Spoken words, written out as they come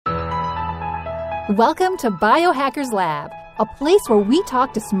Welcome to Biohackers Lab, a place where we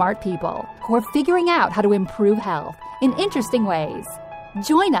talk to smart people who are figuring out how to improve health in interesting ways.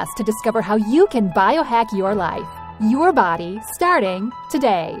 Join us to discover how you can biohack your life, your body, starting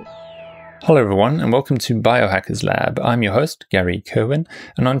today. Hello everyone and welcome to Biohackers Lab. I'm your host, Gary Kerwin,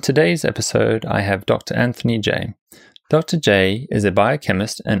 and on today's episode I have Dr. Anthony Jay. Dr. Jay is a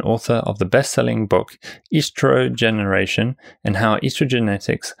biochemist and author of the best-selling book Estrogeneration and How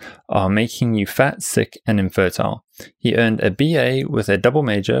Estrogenetics Are Making You Fat, Sick, and Infertile. He earned a BA with a double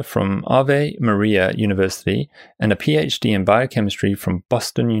major from Ave Maria University and a PhD in biochemistry from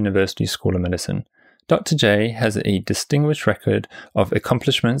Boston University School of Medicine. Dr. Jay has a distinguished record of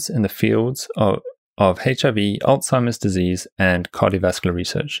accomplishments in the fields of HIV, Alzheimer's disease, and cardiovascular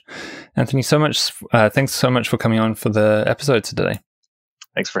research. Anthony, thanks so much for coming on for the episode today.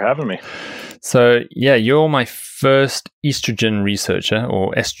 Thanks for having me. So, you're my first estrogen researcher,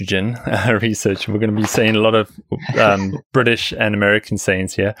 or estrogen researcher. We're going to be saying a lot of British and American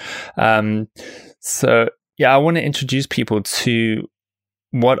sayings here. I want to introduce people to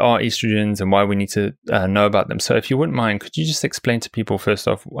what are estrogens and why we need to know about them. So if you wouldn't mind, could you just explain to people first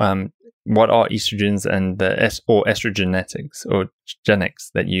off what are estrogens and or estrogenetics or genics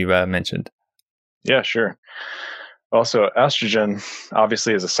that you mentioned? Yeah, sure. Also, estrogen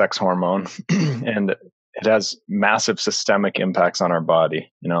obviously is a sex hormone and it has massive systemic impacts on our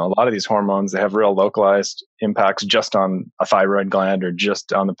body. You know, a lot of these hormones, they have real localized impacts just on a thyroid gland or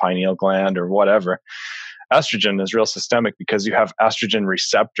just on the pineal gland or whatever. Estrogen is real systemic because you have estrogen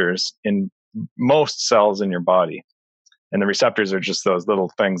receptors in most cells in your body. And the receptors are just those little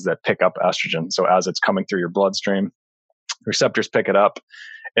things that pick up estrogen. So as it's coming through your bloodstream, receptors pick it up.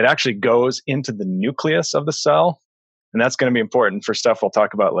 It actually goes into the nucleus of the cell. And that's going to be important for stuff we'll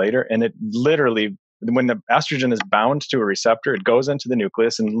talk about later. And it literally, when the estrogen is bound to a receptor, it goes into the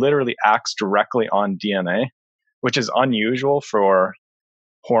nucleus and literally acts directly on DNA, which is unusual for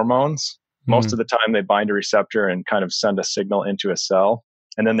hormones. Most of the time they bind a receptor and kind of send a signal into a cell.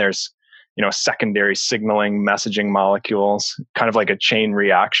 And then there's, secondary signaling messaging molecules, kind of like a chain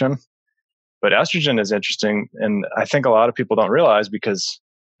reaction. But estrogen is interesting. And I think a lot of people don't realize because,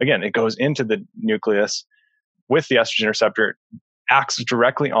 again, it goes into the nucleus with the estrogen receptor, acts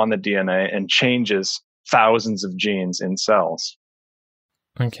directly on the DNA and changes thousands of genes in cells.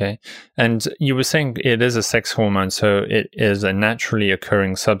 Okay. And you were saying it is a sex hormone, so it is a naturally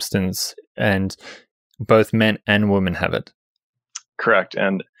occurring substance and both men and women have it. Correct.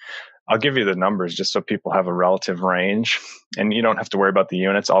 And I'll give you the numbers just so people have a relative range. And you don't have to worry about the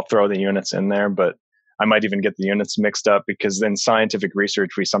units. I'll throw the units in there, but I might even get the units mixed up because in scientific research,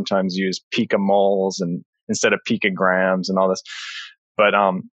 we sometimes use picomoles and instead of picograms and all this. But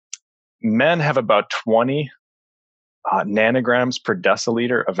men have about 20 nanograms per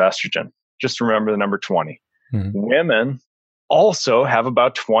deciliter of estrogen. Just remember the number 20. Mm-hmm. Women also have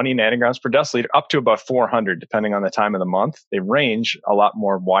about 20 nanograms per deciliter, up to about 400, depending on the time of the month. They range a lot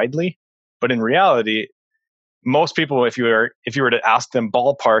more widely. But in reality, most people, if you were to ask them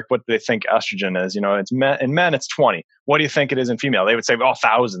ballpark what they think estrogen is, it's men, in men, it's 20. What do you think it is in female? They would say,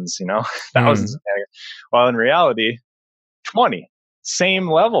 thousands, thousands. Well, in reality, 20.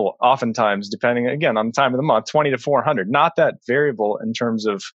 Same level, oftentimes, depending, again, on the time of the month, 20 to 400. Not that variable in terms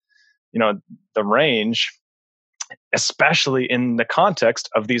of, the range, especially in the context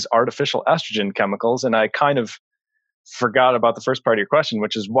of these artificial estrogen chemicals. And I kind of forgot about the first part of your question,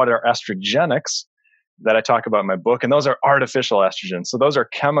 which is what are estrogenics that I talk about in my book. And those are artificial estrogens. So those are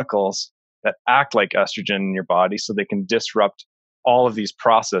chemicals that act like estrogen in your body so they can disrupt all of these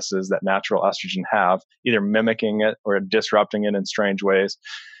processes that natural estrogen have, either mimicking it or disrupting it in strange ways.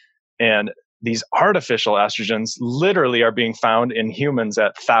 And these artificial estrogens literally are being found in humans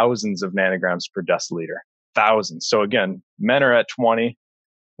at thousands of nanograms per deciliter. Thousands. So again, men are at 20,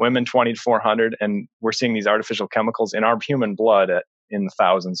 women 20 to 400, and we're seeing these artificial chemicals in our human blood in the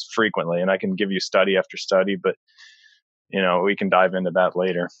thousands frequently. And I can give you study after study, but we can dive into that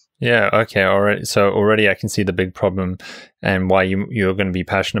later. Yeah. Okay. All right. So already I can see the big problem and why you're going to be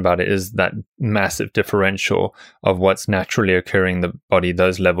passionate about it is that massive differential of what's naturally occurring in the body,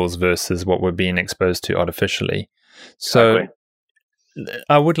 those levels versus what we're being exposed to artificially. So exactly.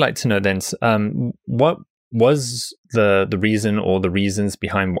 I would like to know then, what was the reason or the reasons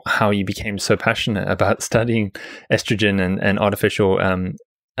behind how you became so passionate about studying estrogen and artificial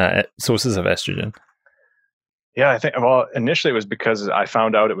sources of estrogen? Yeah, I think, initially it was because I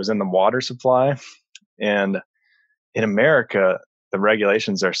found out it was in the water supply. And in America, the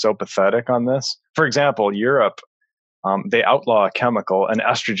regulations are so pathetic on this. For example, Europe, they outlaw a chemical, an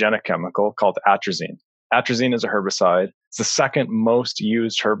estrogenic chemical called atrazine. Atrazine is a herbicide. It's the second most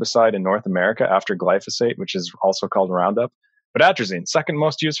used herbicide in North America after glyphosate, which is also called Roundup. But atrazine, second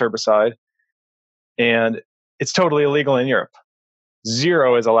most used herbicide, and it's totally illegal in Europe.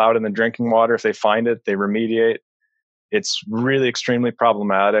 0 is allowed in the drinking water. If they find it, they remediate. It's really extremely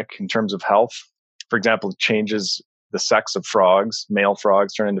problematic in terms of health. For example, it changes the sex of frogs. Male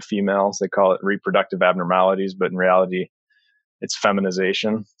frogs turn into females. They call it reproductive abnormalities, but in reality, it's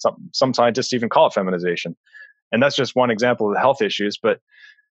feminization. Some scientists even call it feminization. And that's just one example of the health issues. But,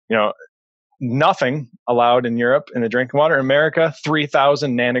 nothing allowed in Europe in the drinking water. In America,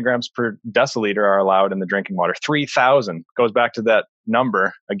 3,000 nanograms per deciliter are allowed in the drinking water. 3,000 goes back to that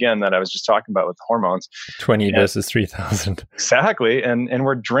number, again, that I was just talking about with hormones. 20 versus 3,000. Exactly. And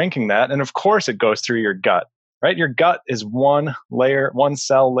we're drinking that. And of course, it goes through your gut, right? Your gut is one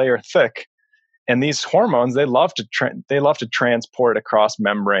cell layer thick. And these hormones, they love to transport across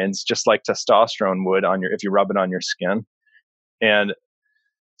membranes, just like testosterone would if you rub it on your skin. And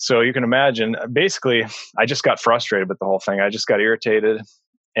so you can imagine, basically, I just got frustrated with the whole thing. I just got irritated,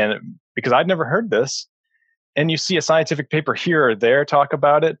 and because I'd never heard this. And you see a scientific paper here or there talk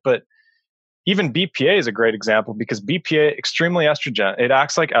about it, but even BPA is a great example, because BPA, extremely estrogen, it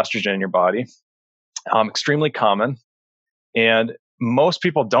acts like estrogen in your body, extremely common. And most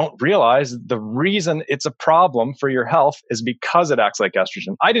people don't realize the reason it's a problem for your health is because it acts like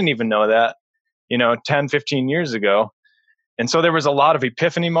estrogen. I didn't even know that, 10, 15 years ago. And so there was a lot of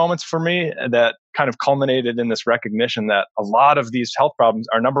epiphany moments for me that kind of culminated in this recognition that a lot of these health problems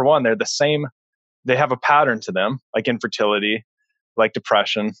are, number one, they're the same. They have a pattern to them, like infertility, like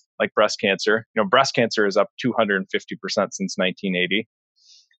depression, like breast cancer. Breast cancer is up 250% since 1980.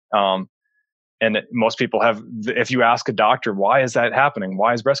 And most people have, if you ask a doctor, why is that happening?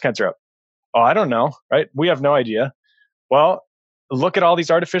 Why is breast cancer up? Oh, I don't know, right? We have no idea. Well, look at all these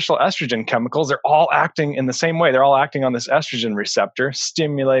artificial estrogen chemicals. They're all acting in the same way. They're all acting on this estrogen receptor,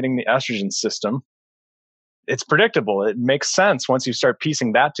 stimulating the estrogen system. It's predictable. It makes sense once you start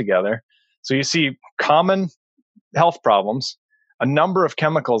piecing that together. So you see common health problems, a number of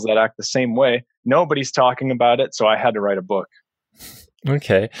chemicals that act the same way. Nobody's talking about it, so I had to write a book.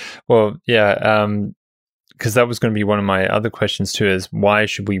 Okay. Well, yeah, because that was going to be one of my other questions too, is why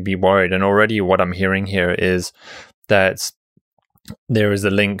should we be worried? And already what I'm hearing here is that there is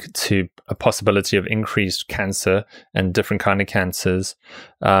a link to a possibility of increased cancer and different kind of cancers,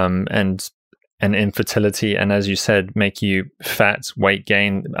 and infertility, and as you said, make you fat, weight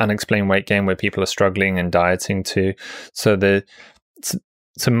gain, unexplained weight gain, where people are struggling and dieting too. So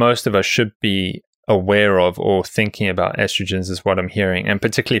most of us should be aware of or thinking about estrogens, is what I'm hearing, and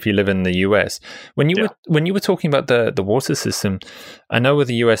particularly if you live in the US. When you were talking about the water system, I know with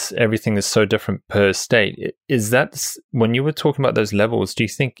the US everything is so different per state. Is that, when you were talking about those levels, do you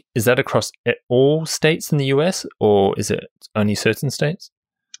think is that across all states in the US, or is it only certain states?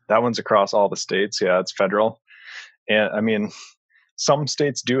 That one's across all the states. Yeah, it's federal. And I mean, some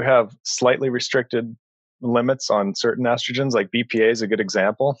states do have slightly restricted limits on certain estrogens, like BPA is a good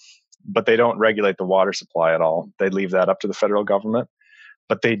example. But they don't regulate the water supply at all. They leave that up to the federal government.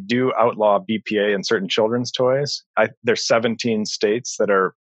 But they do outlaw BPA in certain children's toys. There's 17 states that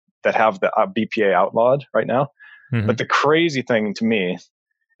have the BPA outlawed right now. Mm-hmm. But the crazy thing to me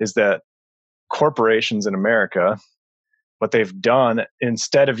is that corporations in America, what they've done,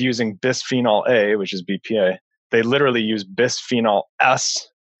 instead of using bisphenol A, which is BPA, they literally use bisphenol S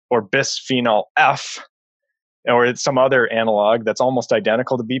or bisphenol F, or it's some other analog that's almost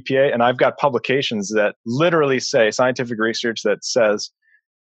identical to BPA. And I've got publications that literally say, scientific research that says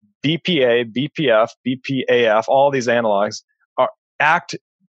BPA, BPF, BPAF, all these analogs act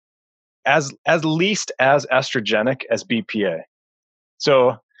as least as estrogenic as BPA.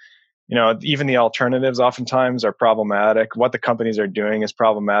 So, even the alternatives oftentimes are problematic. What the companies are doing is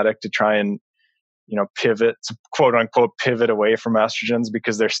problematic to try and, pivot, quote unquote, pivot away from estrogens,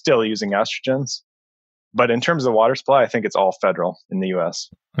 because they're still using estrogens. But in terms of water supply, I think it's all federal in the US.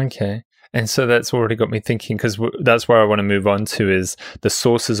 Okay. And so that's already got me thinking, because that's where I want to move on to, is the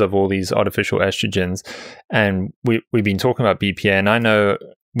sources of all these artificial estrogens. And we've been talking about BPA, and I know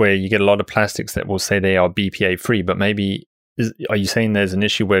where you get a lot of plastics that will say they are BPA free, but maybe, are you saying there's an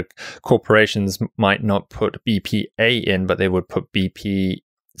issue where corporations might not put BPA in, but they would put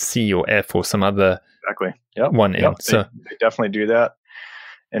BPC or F or some other one in? So they definitely do that.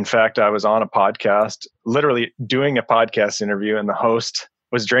 In fact, I was on a podcast, literally doing a podcast interview, and the host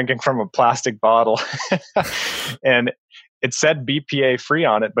was drinking from a plastic bottle and it said BPA free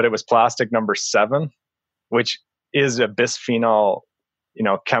on it, but it was plastic number 7, which is a bisphenol,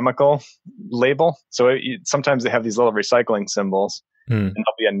 chemical label. So sometimes they have these little recycling symbols and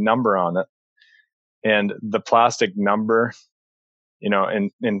there'll be a number on it. And the plastic number,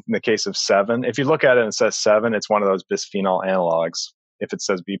 in the case of 7, if you look at it and it says 7, it's one of those bisphenol analogs if it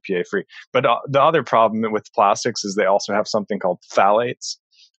says BPA free. But the other problem with plastics is they also have something called phthalates,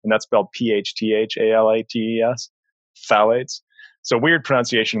 and that's spelled PHTHALATES, phthalates. So weird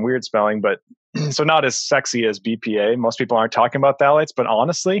pronunciation, weird spelling, but so not as sexy as BPA. Most people aren't talking about phthalates, but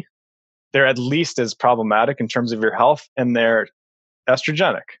honestly, they're at least as problematic in terms of your health, and they're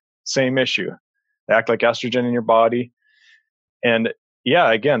estrogenic. Same issue. They act like estrogen in your body. And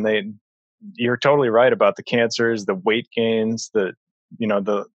yeah, again, you're totally right about the cancers, the weight gains, the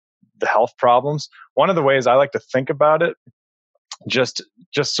health problems. One of the ways I like to think about it, just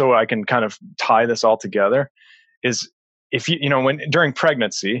so I can kind of tie this all together, is if when during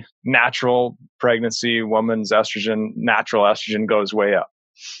pregnancy, natural pregnancy, woman's natural estrogen goes way up.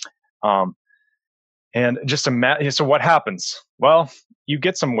 And just so what happens? Well, you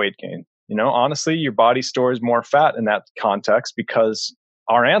get some weight gain. Honestly, your body stores more fat in that context because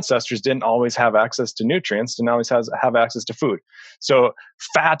our ancestors didn't always have access to nutrients, didn't always have access to food. So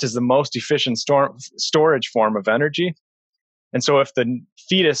fat is the most efficient storage form of energy. And so if the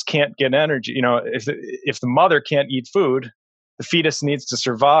fetus can't get energy, if the mother can't eat food, the fetus needs to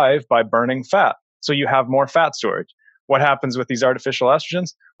survive by burning fat. So you have more fat storage. What happens with these artificial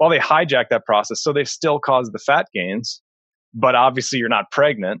estrogens? Well, they hijack that process. So they still cause the fat gains, but obviously you're not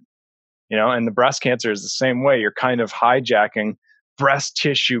pregnant, and the breast cancer is the same way. You're kind of hijacking breast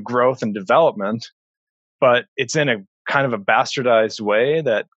tissue growth and development, but it's in a kind of a bastardized way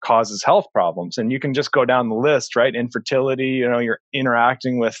that causes health problems. And you can just go down the list, right? Infertility, you're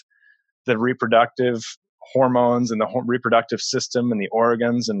interacting with the reproductive hormones and the reproductive system and the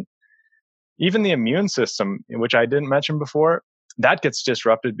organs, and even the immune system, which I didn't mention before, that gets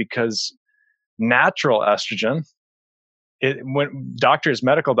disrupted because natural estrogen, when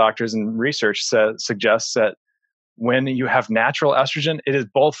medical doctors and research suggests that when you have natural estrogen, it is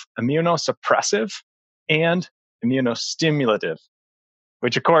both immunosuppressive and immunostimulative,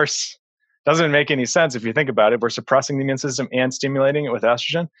 which of course doesn't make any sense if you think about it. We're suppressing the immune system and stimulating it with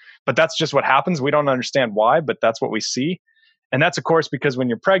estrogen, but that's just what happens. We don't understand why, but that's what we see. And that's, of course, because when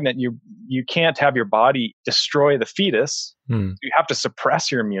you're pregnant, you can't have your body destroy the fetus. You have to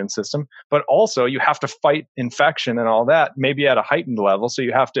suppress your immune system, but also you have to fight infection and all that, maybe at a heightened level. So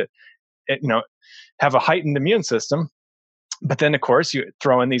you have to, have a heightened immune system. But then, of course, you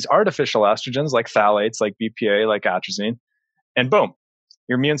throw in these artificial estrogens like phthalates, like BPA, like atrazine, and boom,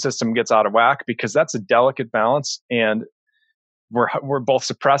 your immune system gets out of whack because that's a delicate balance. And we're both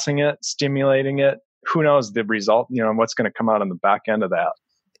suppressing it, stimulating it. Who knows the result, what's going to come out on the back end of that.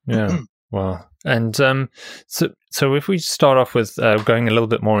 Yeah. Wow. And so if we start off with going a little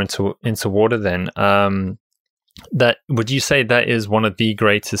bit more into water then, that would you say that is one of the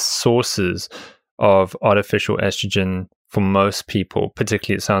greatest sources of artificial estrogen for most people,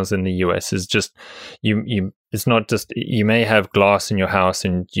 particularly it sounds in the US, is just it's not just you may have glass in your house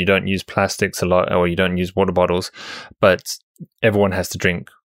and you don't use plastics a lot or you don't use water bottles, but everyone has to drink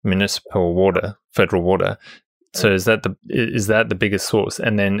municipal water, federal water. So is that the biggest source?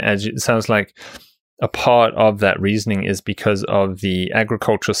 And then it sounds like a part of that reasoning is because of the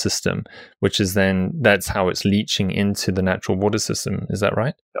agricultural system, which is then that's how it's leaching into the natural water system. Is that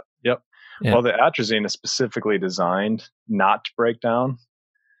right? Yep. Yeah. Well, the atrazine is specifically designed not to break down.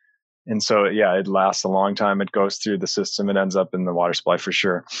 And so, yeah, it lasts a long time. It goes through the system. It ends up in the water supply for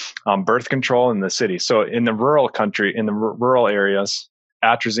sure. Birth control in the city. So in the rural areas,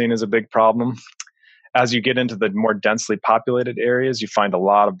 atrazine is a big problem. As you get into the more densely populated areas, you find a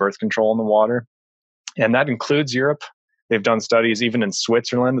lot of birth control in the water. And that includes Europe. They've done studies even in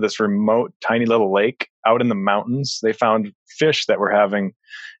Switzerland, this remote, tiny little lake out in the mountains. They found fish that were having,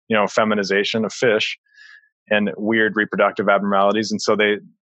 feminization of fish and weird reproductive abnormalities. And so they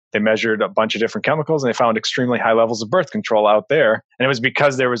measured a bunch of different chemicals and they found extremely high levels of birth control out there. And it was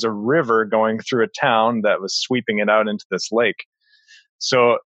because there was a river going through a town that was sweeping it out into this lake.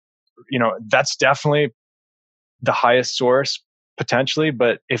 So, that's definitely the highest source potentially.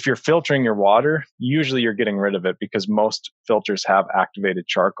 But if you're filtering your water, usually you're getting rid of it because most filters have activated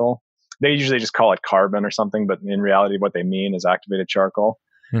charcoal. They usually just call it carbon or something, but in reality, what they mean is activated charcoal.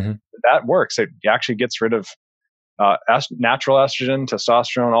 Mm-hmm. That works. It actually gets rid of natural estrogen,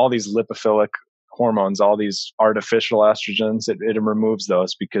 testosterone, all these lipophilic hormones, all these artificial estrogens. It removes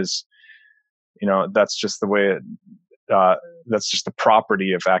those because, that's just the way that's just the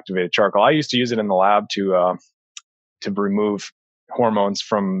property of activated charcoal. I used to use it in the lab to remove hormones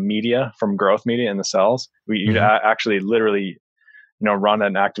from growth media in the cells. You'd actually literally, run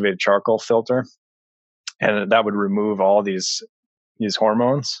an activated charcoal filter, and that would remove all these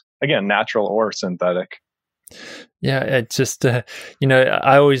hormones. again, natural or synthetic. Yeah, it just, I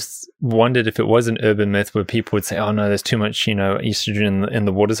always wondered if it was an urban myth where people would say, oh no, there's too much, estrogen in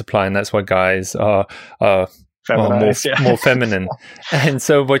the water supply, and that's why guys are more feminine. And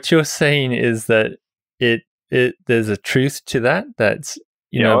so what you're saying is that there's a truth to that, that's,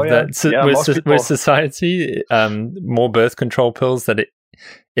 with society, more birth control pills, that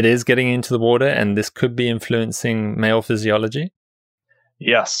it is getting into the water, and this could be influencing male physiology?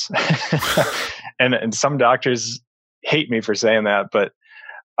 Yes. And some doctors hate me for saying that, but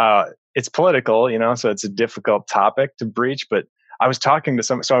it's political, so it's a difficult topic to breach. But I was talking to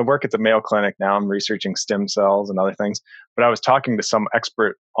so I work at the Mayo Clinic now. I'm researching stem cells and other things. But I was talking to some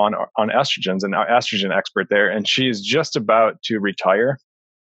expert on estrogens, an estrogen expert there, and she's just about to retire.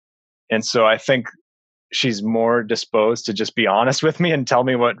 And so I think she's more disposed to just be honest with me and tell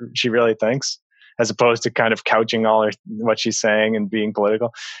me what she really thinks, as opposed to kind of couching what she's saying and being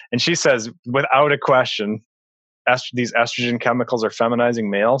political. And she says, without a question, these estrogen chemicals are feminizing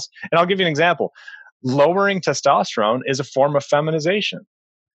males. And I'll give you an example. Lowering testosterone is a form of feminization,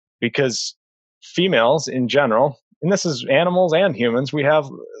 because females in general, and this is animals and humans,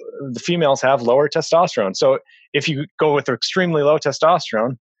 the females have lower testosterone. So if you go with extremely low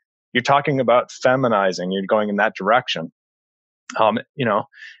testosterone, you're talking about feminizing. You're going in that direction.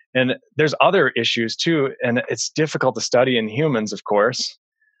 And there's other issues too, and it's difficult to study in humans, of course.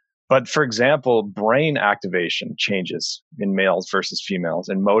 But for example, brain activation changes in males versus females,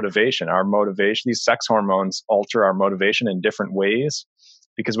 and motivation. These sex hormones alter our motivation in different ways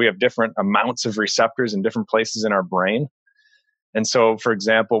because we have different amounts of receptors in different places in our brain. And so, for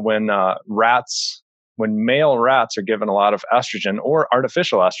example, when male rats are given a lot of estrogen, or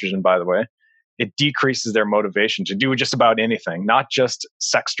artificial estrogen, by the way, it decreases their motivation to do just about anything, not just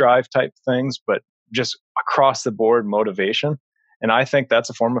sex drive type things, but just across the board motivation. And I think that's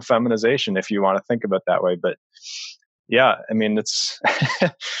a form of feminization, if you want to think about it that way. But yeah, I mean, it's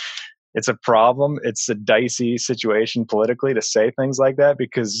it's a problem. It's a dicey situation politically to say things like that,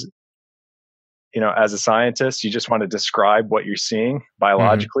 because, as a scientist, you just want to describe what you're seeing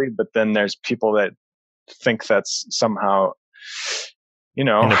biologically, but then there's people that think that's somehow,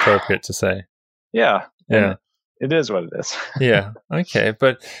 inappropriate to say. Yeah. It is what it is. Yeah. Okay.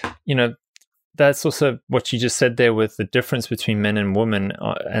 But, that's also what you just said there, with the difference between men and women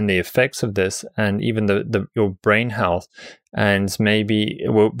and the effects of this, and even your brain health. And maybe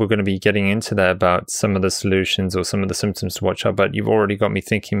we're going to be getting into that about some of the solutions or some of the symptoms to watch out. But you've already got me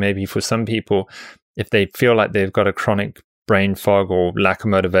thinking, maybe for some people, if they feel like they've got a chronic brain fog or lack of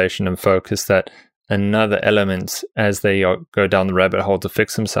motivation and focus, that another element as they go down the rabbit hole to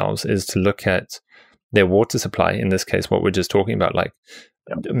fix themselves is to look at their water supply. In this case, what we're just talking about, like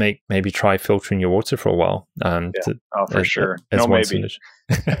maybe try filtering your water for a while. For sure. No, maybe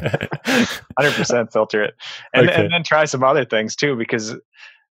 100% filter it, and then try some other things too, because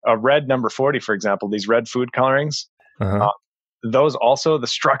red number 40, for example, these red food colorings, those also, the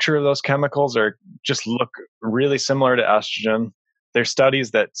structure of those chemicals just look really similar to estrogen. There's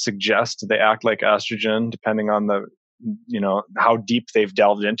studies that suggest they act like estrogen, depending on how deep they've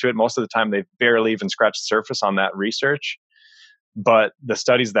delved into it. Most of the time, they've barely even scratched the surface on that research. But the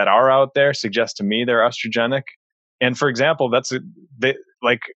studies that are out there suggest to me they're estrogenic. And for example,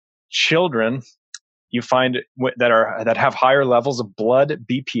 like children, you find that have higher levels of blood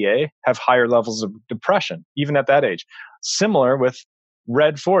BPA have higher levels of depression, even at that age. Similar with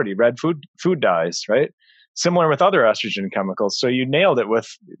red food dyes, right? Similar with other estrogen chemicals. So you nailed it with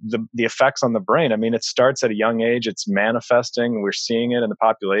the effects on the brain. I mean, it starts at a young age. It's manifesting. We're seeing it in the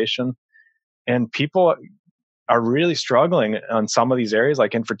population. And people are really struggling on some of these areas,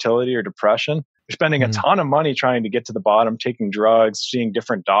 like infertility or depression. They're spending a ton of money trying to get to the bottom, taking drugs, seeing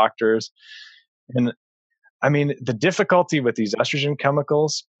different doctors. And I mean, the difficulty with these estrogen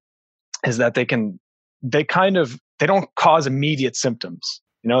chemicals is that they don't cause immediate symptoms.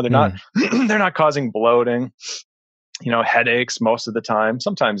 They're not they're not causing bloating, headaches most of the time.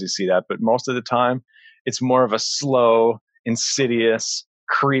 Sometimes you see that, but most of the time it's more of a slow, insidious,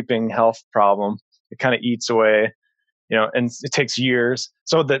 creeping health problem. It kind of eats away, and it takes years.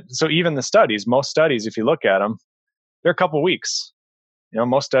 So even most studies, if you look at them, they're a couple weeks.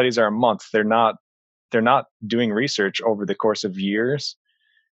 Most studies are a month. They're not doing research over the course of years.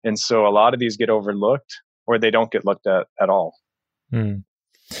 And so a lot of these get overlooked, or they don't get looked at all.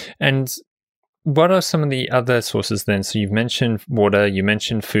 And what are some of the other sources then? So you've mentioned water, you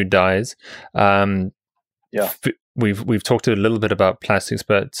mentioned food dyes. We've talked a little bit about plastics,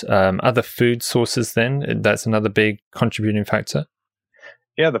 but other food sources then, that's another big contributing factor?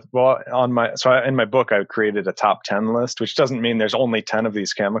 Yeah, in my book, I created a top 10 list, which doesn't mean there's only 10 of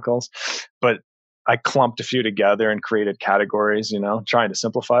these chemicals, but I clumped a few together and created categories, trying to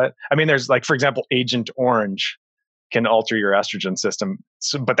simplify it. I mean, there's like, for example, Agent Orange can alter your estrogen system.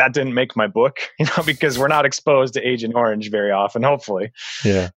 But that didn't make my book, because we're not exposed to Agent Orange very often, hopefully.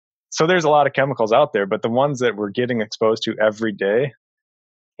 Yeah. So there's a lot of chemicals out there, but the ones that we're getting exposed to every day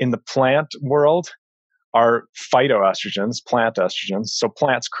in the plant world are phytoestrogens, plant estrogens. So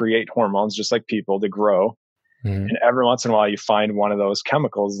plants create hormones just like people to grow. Mm-hmm. And every once in a while, you find one of those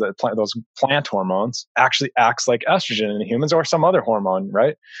chemicals, those plant hormones, actually acts like estrogen in humans or some other hormone,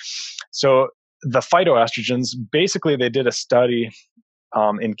 right? So the phytoestrogens, basically, they did a study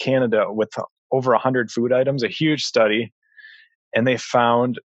in Canada with over 100 food items, a huge study, and they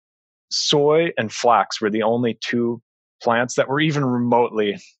found soy and flax were the only two plants that were even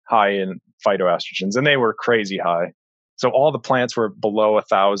remotely high in phytoestrogens, and they were crazy high. So all the plants were below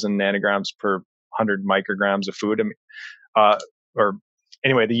 1,000 nanograms per 100 micrograms of food. Or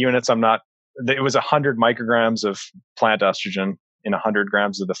anyway, the units it was 100 micrograms of plant estrogen in 100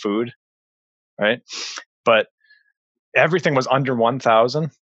 grams of the food, right? But everything was under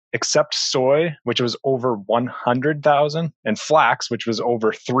 1,000 except soy, which was over 100,000, and flax, which was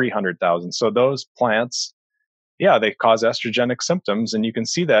over 300,000. So those plants, they cause estrogenic symptoms, and you can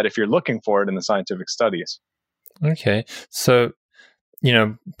see that if you're looking for it in the scientific studies. Okay. So,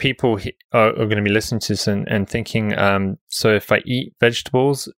 people are going to be listening to this and thinking, so if I eat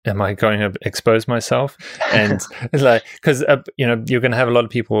vegetables, am I going to expose myself? And it's like, because, you're going to have a lot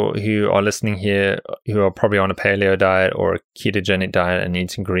of people who are listening here who are probably on a paleo diet or a ketogenic diet and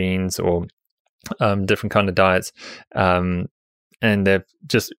eating greens or different kind of diets. And they're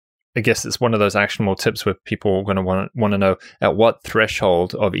just, I guess it's one of those actionable tips where people are going to want to know at what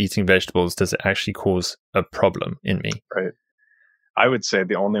threshold of eating vegetables does it actually cause a problem in me? Right. I would say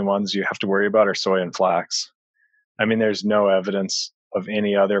the only ones you have to worry about are soy and flax. I mean, there's no evidence of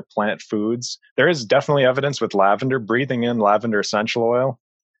any other plant foods. There is definitely evidence with lavender, breathing in lavender essential oil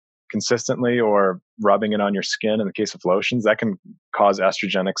consistently or rubbing it on your skin in the case of lotions, that can cause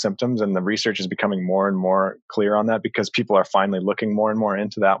estrogenic symptoms. And the research is becoming more and more clear on that because people are finally looking more and more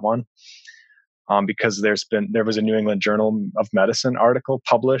into that one. Because there was a New England Journal of Medicine article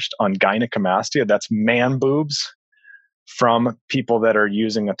published on gynecomastia, that's man boobs, from people that are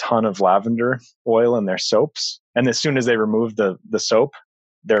using a ton of lavender oil in their soaps. And as soon as they removed the soap,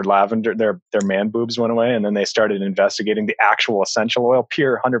 their man boobs went away. And then they started investigating the actual essential oil,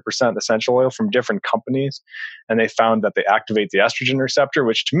 pure 100% essential oil from different companies. And they found that they activate the estrogen receptor,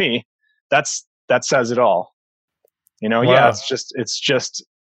 which to me, that says it all. Wow. Yeah, it's just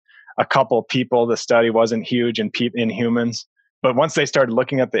a couple people. The study wasn't huge in humans, but once they started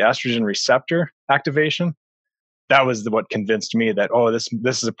looking at the estrogen receptor activation, that was what convinced me that,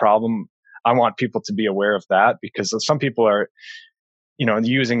 this is a problem. I want people to be aware of that because some people are,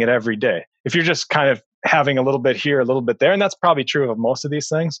 using it every day. If you're just kind of having a little bit here, a little bit there, and that's probably true of most of these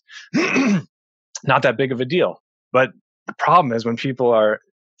things, not that big of a deal. But the problem is when people are,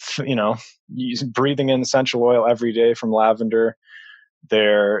 breathing in essential oil every day from lavender,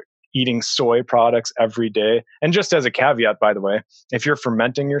 they're eating soy products every day. And just as a caveat, by the way, if you're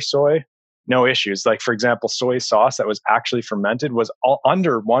fermenting your soy, no issues. Like, for example, soy sauce that was actually fermented was all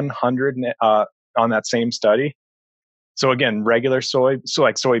under 100 on that same study. So again, regular soy, so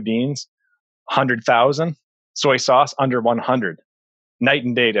like soybeans, 100,000, soy sauce under 100, night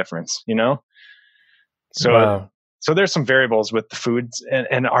and day difference, So, wow. So there's some variables with the foods,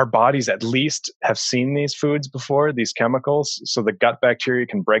 and our bodies at least have seen these foods before, these chemicals. So the gut bacteria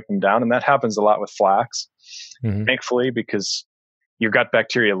can break them down. And that happens a lot with flax, thankfully, because your gut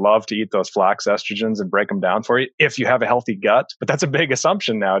bacteria love to eat those flax estrogens and break them down for you if you have a healthy gut. But that's a big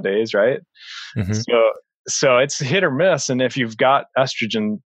assumption nowadays, right? Mm-hmm. So it's hit or miss. And if you've got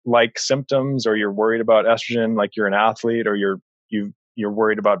estrogen-like symptoms, or you're worried about estrogen, like you're an athlete, or you're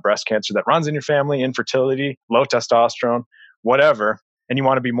worried about breast cancer that runs in your family, infertility, low testosterone, whatever, and you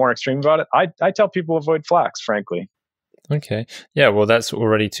want to be more extreme about it, I tell people avoid flax, frankly. Okay. Yeah, well, that's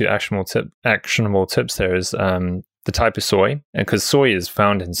already two actionable tips there is the type of soy, because soy is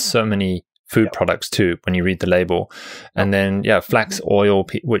found in so many food products too when you read the label. And then, flax oil,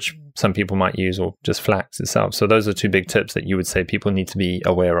 which some people might use, or just flax itself. So those are two big tips that you would say people need to be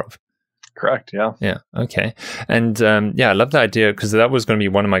aware of. Correct. Yeah. Yeah. Okay. And I love the idea, because that was going to be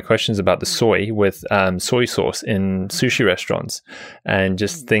one of my questions about the soy with soy sauce in sushi restaurants, and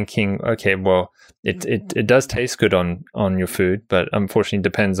just thinking, okay, well, it does taste good on your food, but unfortunately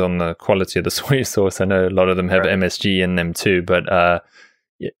depends on the quality of the soy sauce. I know a lot of them have MSG in them too, but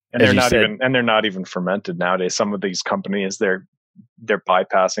they're not even fermented nowadays. Some of these companies, they're they're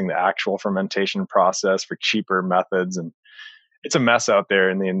bypassing the actual fermentation process for cheaper methods. And it's a mess out there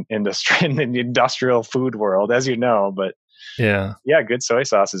in the industry, in the industrial food world, as you know. But yeah, good soy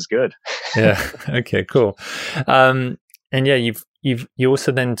sauce is good. Yeah. Okay, cool. And yeah, you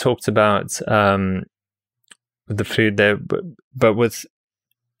also then talked about the food there, but with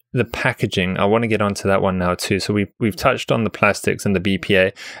the packaging, I want to get onto that one now too. So we've touched on the plastics and the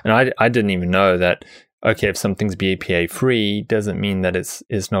BPA, and I didn't even know that. Okay, if something's BPA free, doesn't mean that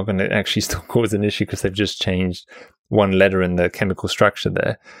it's not going to actually still cause an issue because they've just changed one letter in the chemical structure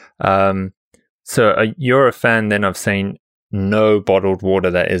there. So you're a fan then of saying no bottled water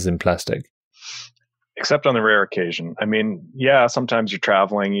that is in plastic? Except on the rare occasion. I mean, yeah, sometimes you're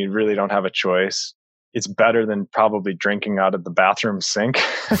traveling, you really don't have a choice. It's better than probably drinking out of the bathroom sink,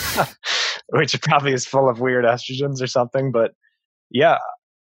 which probably is full of weird estrogens or something. But yeah,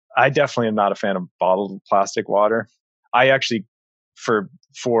 I definitely am not a fan of bottled plastic water. I actually, for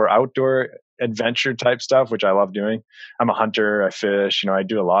outdoor adventure type stuff, which I love doing, I'm a hunter, I fish, I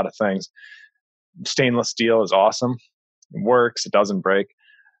do a lot of things. Stainless steel is awesome. It works, it doesn't break.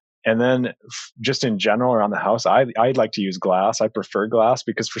 And then just in general around the house, I'd like to use glass. I prefer glass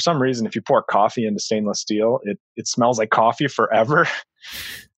because for some reason, if you pour coffee into stainless steel, it smells like coffee forever,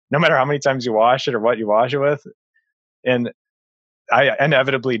 no matter how many times you wash it or what you wash it with. And I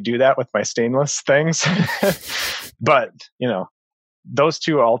inevitably do that with my stainless things. But, those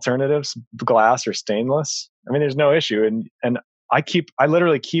two alternatives, glass or stainless, I mean, there's no issue. And I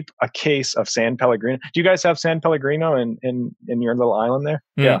literally keep a case of San Pellegrino. Do you guys have San Pellegrino in your little island there?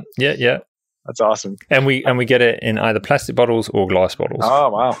 Yeah. That's awesome. And we get it in either plastic bottles or glass bottles. Oh,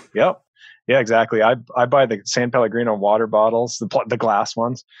 wow. Yep. Yeah, exactly. I buy the San Pellegrino water bottles, the glass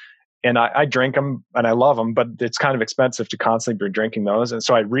ones. And I drink them and I love them, but it's kind of expensive to constantly be drinking those. And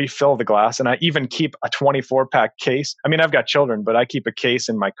so I refill the glass, and I even keep a 24-pack case. I mean, I've got children, but I keep a case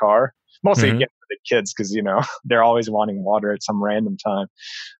in my car, mostly again for the kids because, they're always wanting water at some random time.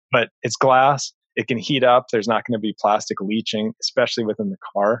 But it's glass. It can heat up. There's not going to be plastic leaching, especially within the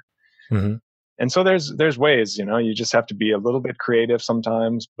car. Mm-hmm. And so there's ways, you just have to be a little bit creative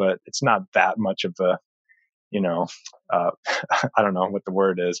sometimes, but it's not that much of a, I don't know what the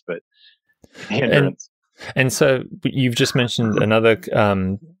word is, but hindrance. And so you've just mentioned another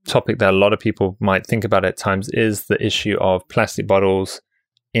topic that a lot of people might think about at times is the issue of plastic bottles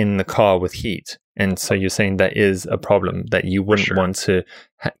in the car with heat. And so you're saying that is a problem, that you wouldn't want to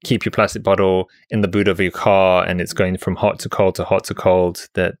keep your plastic bottle in the boot of your car and it's going from hot to cold to hot to cold.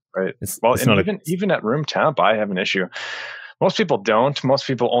 That right. Well, it's and even at room temp, I have an issue. Most people don't. Most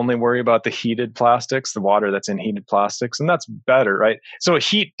people only worry about the heated plastics, the water that's in heated plastics, and that's better, right? So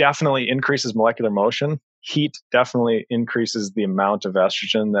heat definitely increases molecular motion. Heat definitely increases the amount of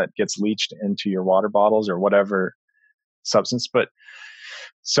estrogen that gets leached into your water bottles or whatever substance. But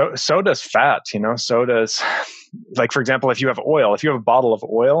so does fat, so does, like, for example, if you have a bottle of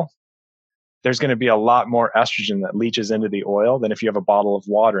oil, there's going to be a lot more estrogen that leaches into the oil than if you have a bottle of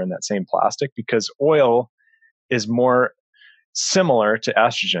water in that same plastic, because oil is more similar to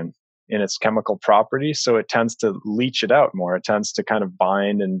estrogen in its chemical properties. So it tends to leach it out more. It tends to kind of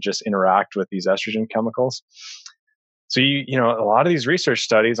bind and just interact with these estrogen chemicals. So, a lot of these research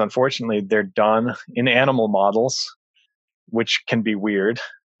studies, unfortunately, they're done in animal models, which can be weird,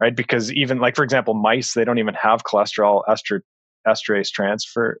 right? Because even, like, for example, mice, they don't even have cholesterol esterase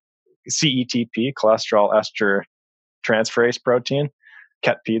transfer, CETP, cholesterol ester transferase protein,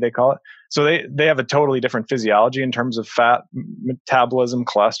 CETP they call it. So they have a totally different physiology in terms of fat metabolism,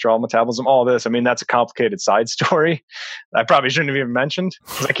 cholesterol metabolism, all this. I mean, that's a complicated side story I probably shouldn't have even mentioned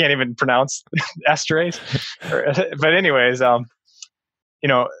because I can't even pronounce esterase. But anyways,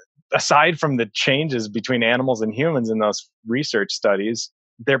 aside from the changes between animals and humans in those research studies,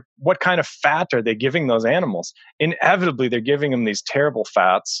 what kind of fat are they giving those animals? Inevitably, they're giving them these terrible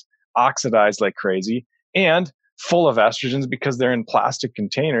fats, oxidized like crazy, and full of estrogens because they're in plastic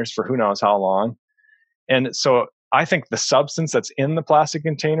containers for who knows how long. And so I think the substance that's in the plastic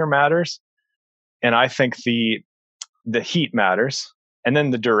container matters. And I think the heat matters. And then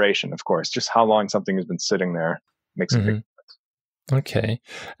the duration, of course, just how long something has been sitting there makes a big difference. Okay.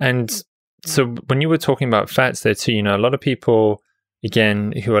 And so when you were talking about fats there too, a lot of people,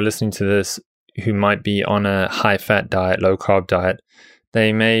 again, who are listening to this, who might be on a high fat diet, low carb diet,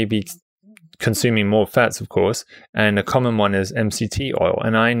 they may be consuming more fats, of course, and a common one is MCT oil.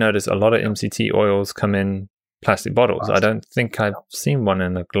 And I notice a lot of MCT oils come in plastic bottles. I don't think I've seen one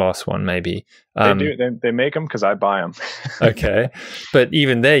in a glass one, maybe. They do. They make them because I buy them. Okay. But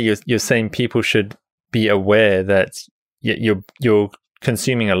even there, you're saying people should be aware that you're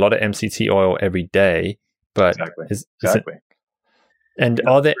consuming a lot of MCT oil every day. But exactly. And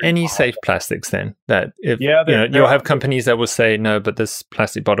are there any safe plastics then that if you'll have companies that will say, no, but this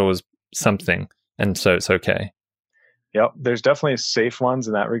plastic bottle is something, and so it's okay? Yep, there's definitely safe ones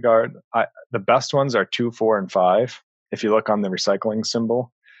in that regard. The best ones are 2, 4, and 5. If you look on the recycling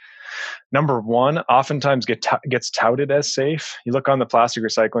symbol, number 1 oftentimes gets touted as safe. You look on the plastic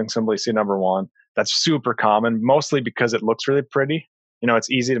recycling symbol, you see number 1. That's super common, mostly because it looks really pretty.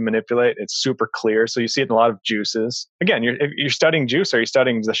 It's easy to manipulate. It's super clear. So you see it in a lot of juices. Again, if you're studying juice, are you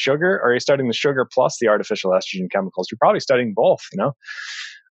studying the sugar, or are you studying the sugar plus the artificial estrogen chemicals? You're probably studying both,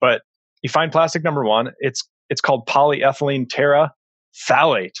 But you find plastic number 1, it's called polyethylene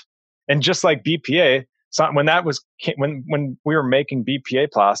terephthalate. And just like BPA, when we were making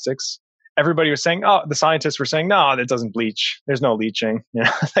BPA plastics, everybody was saying, the scientists were saying, no, that doesn't bleach. There's no leaching.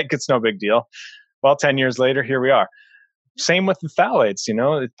 Like it's no big deal. Well, 10 years later, here we are. Same with the phthalates,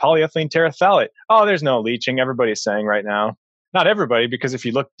 polyethylene terephthalate. Oh, there's no leaching. Everybody's saying right now. Not everybody, because if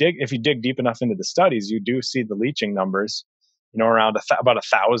you dig deep enough into the studies, you do see the leaching numbers, around about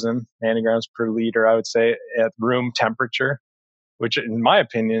 1,000 nanograms per liter, I would say, at room temperature, which in my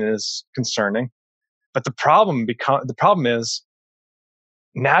opinion is concerning. But the problem is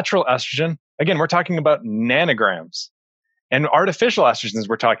natural estrogen. Again, we're talking about nanograms. And artificial estrogens,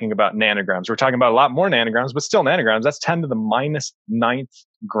 we're talking about nanograms. We're talking about a lot more nanograms, but still nanograms. That's 10 to the minus 9th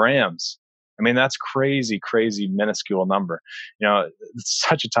grams. I mean, that's crazy, crazy minuscule number. It's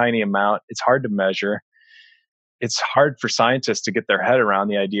such a tiny amount. It's hard to measure. It's hard for scientists to get their head around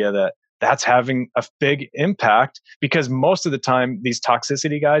the idea that that's having a big impact, because most of the time, these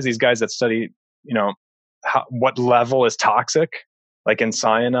toxicity guys, these guys that study, what level is toxic, like in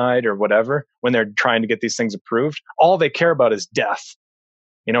cyanide or whatever, when they're trying to get these things approved, all they care about is death,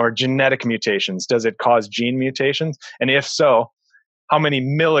 or genetic mutations. Does it cause gene mutations? And if so, how many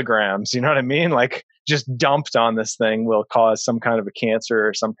milligrams, you know what I mean? Like just dumped on this thing will cause some kind of a cancer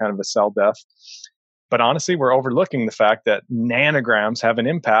or some kind of a cell death. But honestly, we're overlooking the fact that nanograms have an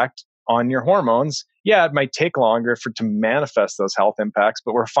impact on your hormones. Yeah, it might take longer to manifest those health impacts,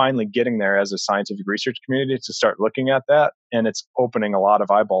 but we're finally getting there as a scientific research community to start looking at that, and it's opening a lot of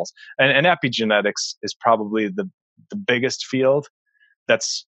eyeballs. And epigenetics is probably the biggest field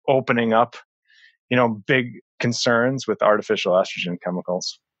that's opening up, big concerns with artificial estrogen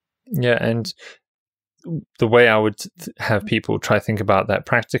chemicals. Yeah, and the way I would have people try to think about that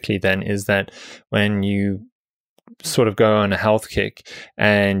practically then is that when you sort of go on a health kick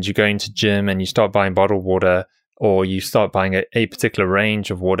and you go into gym and you start buying bottled water, or you start buying a particular range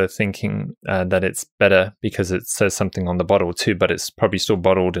of water thinking that it's better because it says something on the bottle too, but it's probably still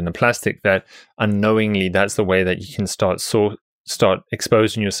bottled in a plastic, that unknowingly that's the way that you can start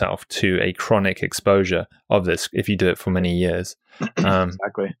exposing yourself to a chronic exposure of this if you do it for many years.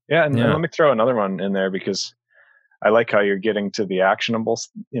 Exactly. Yeah. And let me throw another one in there, because I like how you're getting to the actionables,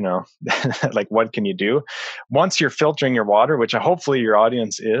 like what can you do? Once you're filtering your water, which hopefully your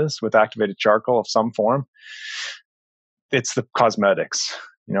audience is with activated charcoal of some form, it's the cosmetics.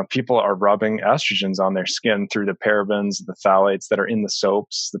 People are rubbing estrogens on their skin through the parabens, the phthalates that are in the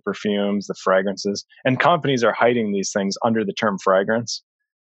soaps, the perfumes, the fragrances. And companies are hiding these things under the term fragrance.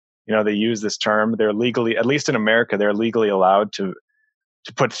 They use this term. They're legally, at least in America, they're legally allowed to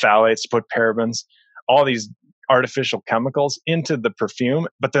put phthalates, to put parabens, all these artificial chemicals into the perfume,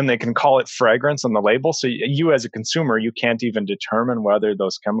 but then they can call it fragrance on the label. So you as a consumer, you can't even determine whether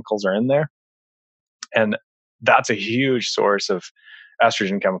those chemicals are in there. And that's a huge source of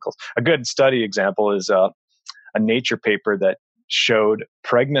estrogen chemicals. A good study example is a Nature paper that showed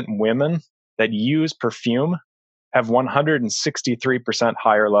pregnant women that use perfume have 163%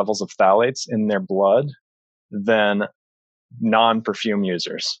 higher levels of phthalates in their blood than non-perfume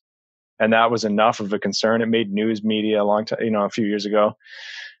users. And that was enough of a concern. It made news media a few years ago.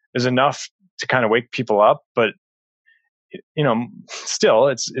 It was enough to kind of wake people up, but still,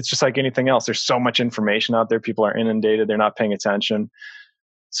 it's just like anything else. There's so much information out there. People are inundated. They're not paying attention.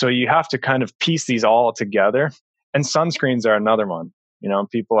 So you have to kind of piece these all together. And sunscreens are another one.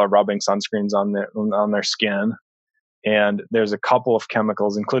 People are rubbing sunscreens on their skin. And there's a couple of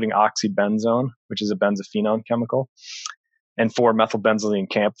chemicals, including oxybenzone, which is a benzophenone chemical, and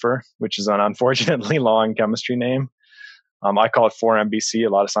 4-methylbenzylene camphor, which is an unfortunately long chemistry name. I call it 4-MBC. A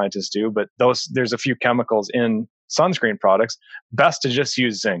lot of scientists do, but there's a few chemicals in sunscreen products. Best to just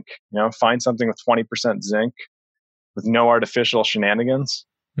use zinc. Find something with 20% zinc with no artificial shenanigans.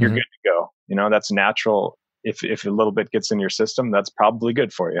 You're good to go. That's natural. If a little bit gets in your system, that's probably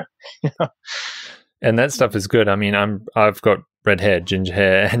good for you. And that stuff is good. I mean, I've got red hair, ginger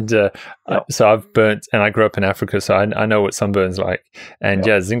hair, and Yep. so I've burnt, and I grew up in Africa, so I know what sunburn's like. And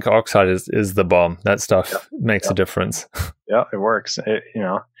Yep. zinc oxide is the bomb. That stuff makes a difference. Yeah, it works.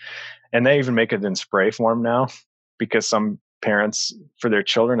 And they even make it in spray form now, because some parents for their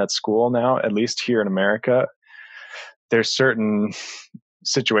children at school now, at least here in America, there's certain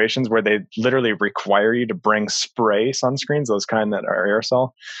situations where they literally require you to bring spray sunscreens, those kind that are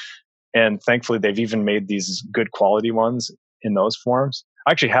aerosol. And thankfully, they've even made these good quality ones in those forms.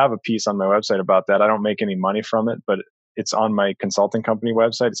 I actually have a piece on my website about that. I don't make any money from it, but it's on my consulting company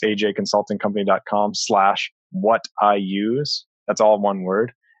website. It's ajconsultingcompany.com/what I use. That's all one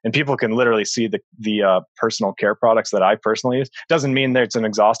word. And people can literally see the personal care products that I personally use. Doesn't mean that it's an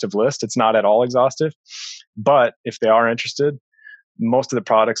exhaustive list. It's not at all exhaustive. But if they are interested, most of the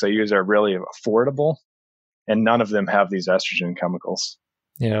products I use are really affordable, and none of them have these estrogen chemicals.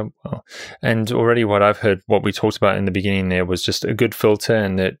 Yeah, well, and already what I've heard, what we talked about in the beginning there was just a good filter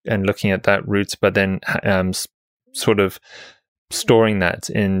and looking at that roots, but then sort of storing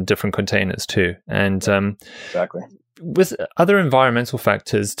that in different containers too. And exactly. With other environmental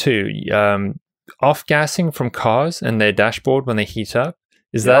factors too, off-gassing from cars and their dashboard when they heat up,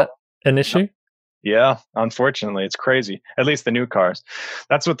 is that an issue? Yeah, unfortunately, it's crazy. At least the new cars.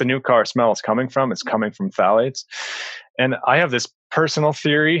 That's what the new car smell is coming from. It's coming from phthalates. And I have this personal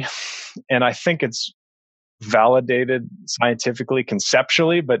theory, and I think it's validated scientifically,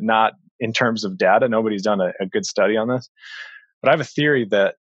 conceptually, but not in terms of data. Nobody's done a good study on this. But I have a theory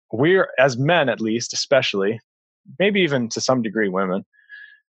that we're, as men at least, especially, maybe even to some degree women,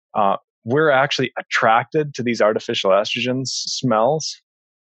 we're actually attracted to these artificial estrogen smells.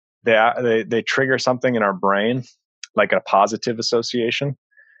 They trigger something in our brain, like a positive association.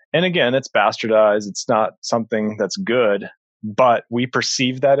 And again, it's bastardized. It's not something that's good, but we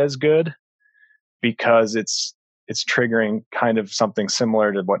perceive that as good because it's triggering kind of something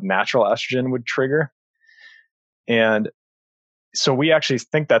similar to what natural estrogen would trigger. And so we actually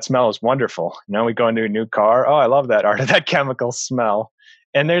think that smell is wonderful. Now we go into a new car. Oh, I love that chemical smell.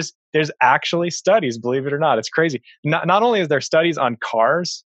 And there's actually studies, believe it or not. It's crazy. Not only is there studies on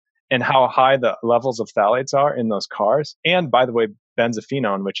cars and how high the levels of phthalates are in those cars, and by the way,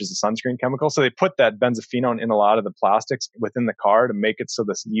 benzophenone, which is a sunscreen chemical. So they put that benzophenone in a lot of the plastics within the car to make it so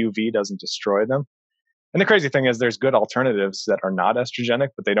this UV doesn't destroy them. And the crazy thing is there's good alternatives that are not estrogenic,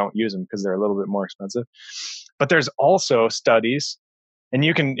 but they don't use them because they're a little bit more expensive. But there's also studies, and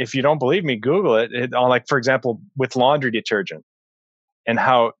you can, if you don't believe me, Google it, like, for example, with laundry detergent, and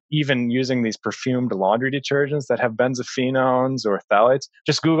how even using these perfumed laundry detergents that have benzophenones or phthalates,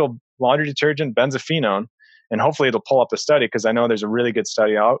 just Google laundry detergent benzophenone, and hopefully it'll pull up the study, because I know there's a really good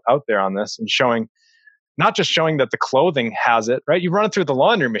study out there on this, and not just showing that the clothing has it, right? You run it through the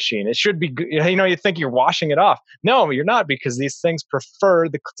laundry machine. It should be, you think you're washing it off. No, you're not, because these things prefer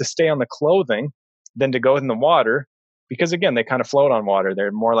to stay on the clothing than to go in the water, because again, they kind of float on water.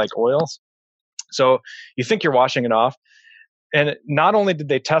 They're more like oils. So you think you're washing it off. And not only did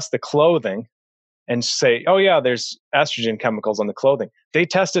they test the clothing and say, oh yeah, there's estrogen chemicals on the clothing, they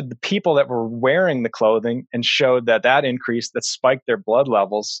tested the people that were wearing the clothing and showed that increased, that spiked their blood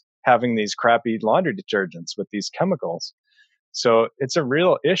levels having these crappy laundry detergents with these chemicals. So it's a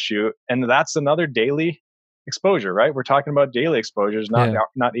real issue. And that's another daily exposure, right? We're talking about daily exposures, not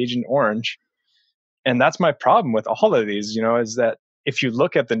Agent Orange. And that's my problem with all of these, is that if you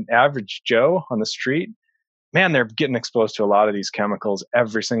look at the average Joe on the street, man, they're getting exposed to a lot of these chemicals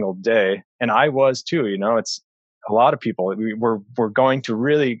every single day. And I was too, it's a lot of people. We're going to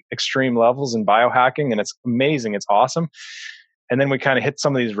really extreme levels in biohacking, and it's amazing. It's awesome. And then we kind of hit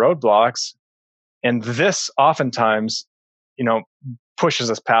some of these roadblocks. And this oftentimes,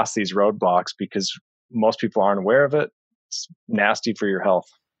 pushes us past these roadblocks because most people aren't aware of it. It's nasty for your health.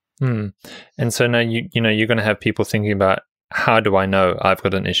 And so now you're going to have people thinking about, how do I know I've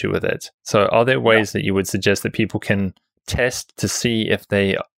got an issue with it? So are there ways that you would suggest that people can test to see if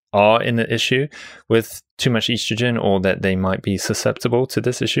they are in the issue with too much estrogen, or that they might be susceptible to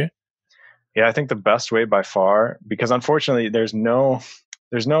this issue? Yeah, I think the best way by far, because unfortunately there's no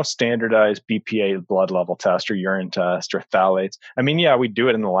standardized BPA blood level test or urine test or phthalates. I mean, yeah, we do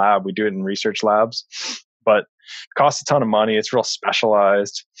it in the lab. We do it in research labs, but it costs a ton of money. It's real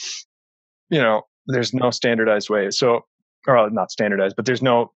specialized. There's no standardized way. So, or not standardized, but there's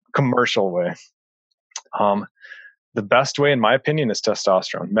no commercial way. The best way, in my opinion, is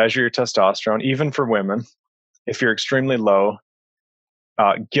testosterone. Measure your testosterone, even for women. If you're extremely low,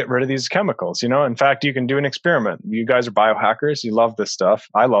 get rid of these chemicals. In fact, you can do an experiment. You guys are biohackers. You love this stuff.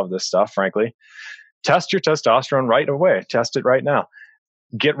 I love this stuff, frankly. Test your testosterone right away. Test it right now.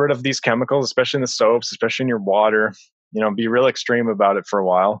 Get rid of these chemicals, especially in the soaps, especially in your water. be real extreme about it for a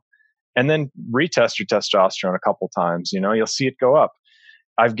while, and then retest your testosterone a couple times. You'll see it go up.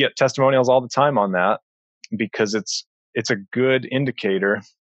 I get testimonials all the time on that because it's a good indicator,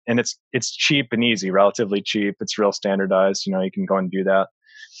 and it's cheap and easy, relatively cheap. It's real standardized. You can go and do that.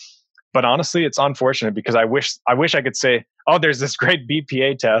 But honestly, it's unfortunate because I wish I could say, oh, there's this great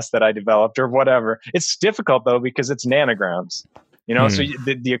BPA test that I developed or whatever. It's difficult though because it's nanograms. So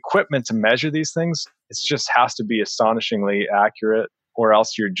the equipment to measure these things, it just has to be astonishingly accurate, or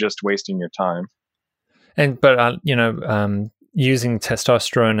else you're just wasting your time. But using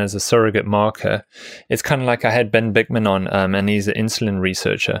testosterone as a surrogate marker, it's kind of like I had Ben Bickman on, and he's an insulin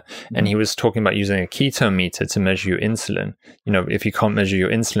researcher, and he was talking about using a ketone meter to measure your insulin, if you can't measure your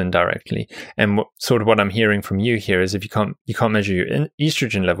insulin directly. And what I'm hearing from you here is if you can't measure your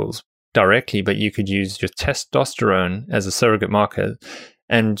estrogen levels directly, but you could use your testosterone as a surrogate marker.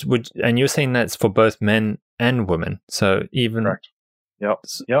 And you're saying that's for both men and women. So even... Correct.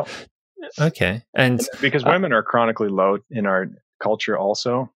 Yep. Okay. And because women are chronically low in our culture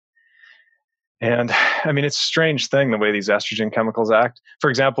also. And I mean, it's a strange thing the way these estrogen chemicals act.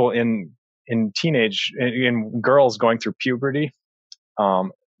 For example, in girls going through puberty,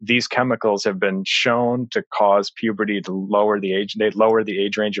 these chemicals have been shown to cause puberty to lower the age. They lower the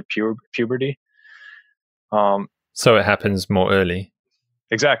age range of puberty. So it happens more early.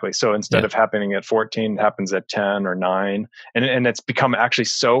 Exactly. So instead of happening at 14, it happens at 10 or 9. And it's become actually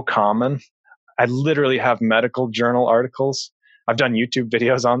so common. I literally have medical journal articles. I've done YouTube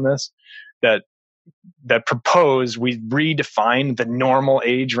videos on this that propose we redefine the normal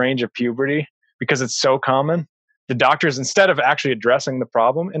age range of puberty because it's so common. The doctors, instead of actually addressing the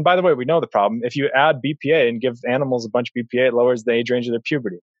problem, and by the way, we know the problem. If you add BPA and give animals a bunch of BPA, it lowers the age range of their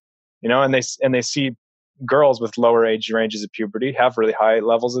puberty. And they see girls with lower age ranges of puberty have really high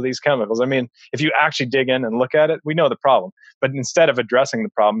levels of these chemicals. I mean, if you actually dig in and look at it, we know the problem. But instead of addressing the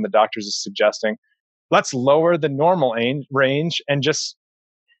problem, the doctors are suggesting, let's lower the normal range and just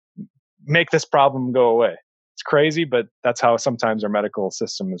make this problem go away. It's crazy, but that's how sometimes our medical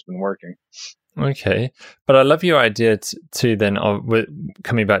system has been working. Okay. But I love your idea too then,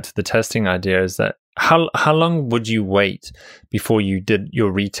 coming back to the testing idea, is that how long would you wait before you did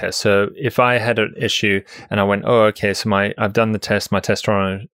your retest? So if I had an issue and I went, oh, okay, so I've done the test, my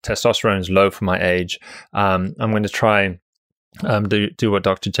testosterone is low for my age. I'm going to try do what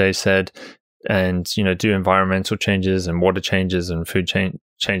Dr. J said, and do environmental changes and water changes and food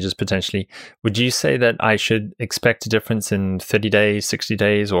changes potentially. Would you say that I should expect a difference in 30 days, 60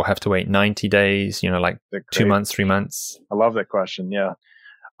 days, or have to wait 90 days? Like 2 months, 3 months? I love that question. Yeah,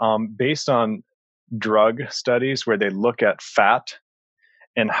 based on drug studies where they look at fat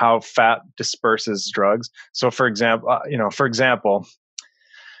and how fat disperses drugs. So for example,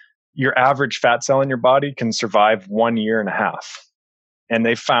 your average fat cell in your body can survive 1.5 years. And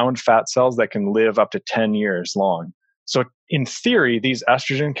they found fat cells that can live up to 10 years long. So in theory, these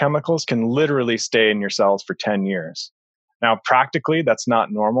estrogen chemicals can literally stay in your cells for 10 years. Now, practically, that's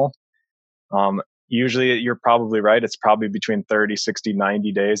not normal. Usually, you're probably right. It's probably between 30, 60,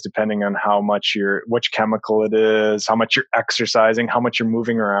 90 days, depending on which chemical it is, how much you're exercising, how much you're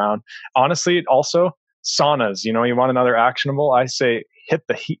moving around. Honestly, also saunas, you want another actionable? I say hit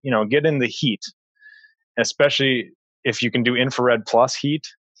the heat, get in the heat, especially if you can do infrared plus heat.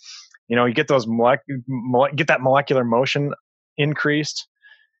 You get those get that molecular motion increased,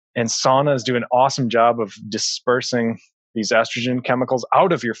 and saunas do an awesome job of dispersing these estrogen chemicals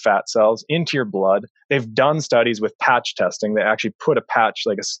out of your fat cells into your blood. They've done studies with patch testing. They actually put a patch,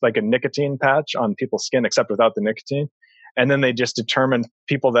 like a nicotine patch, on people's skin, except without the nicotine. And then they just determine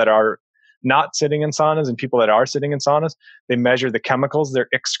people that are not sitting in saunas and people that are sitting in saunas. They measure the chemicals they're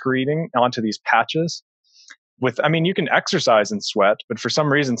excreting onto these patches. You can exercise and sweat, but for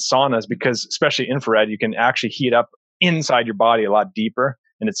some reason saunas, because especially infrared, you can actually heat up inside your body a lot deeper,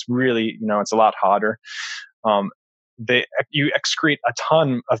 and it's really, it's a lot hotter. You excrete a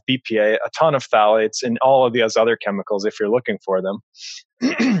ton of BPA, a ton of phthalates, and all of these other chemicals if you're looking for them.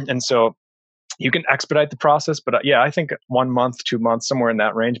 And so you can expedite the process, but I think 1 month, 2 months, somewhere in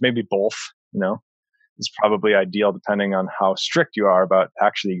that range, maybe both, is probably ideal depending on how strict you are about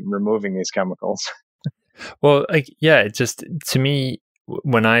actually removing these chemicals. Well, just to me,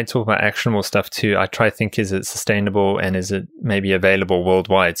 when I talk about actionable stuff too, I try to think, is it sustainable and is it maybe available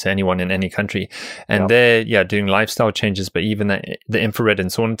worldwide to anyone in any country? And they're doing lifestyle changes, but even the infrared and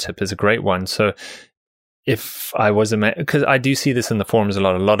sauna tip is a great one. So if I was because I do see this in the forums a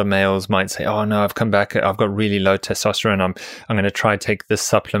lot of males might say, oh no, I've come back, I've got really low testosterone, I'm going to try take this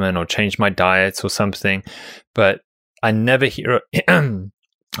supplement or change my diet or something. But I never hear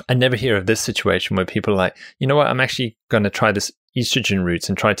I never hear of this situation where people are like, you know what, I'm actually going to try this estrogen route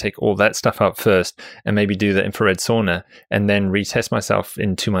and try to take all that stuff out first and maybe do the infrared sauna and then retest myself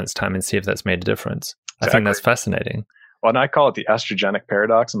in 2 months' time and see if that's made a difference. Exactly. I think that's fascinating. Well, and I call it the estrogenic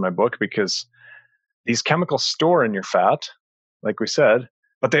paradox in my book because these chemicals store in your fat, like we said,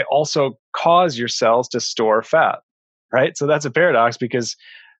 but they also cause your cells to store fat, right? So that's a paradox because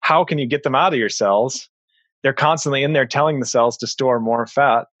how can you get them out of your cells? They're constantly in there telling the cells to store more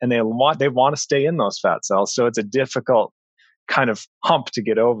fat, and they want to stay in those fat cells. So it's a difficult kind of hump to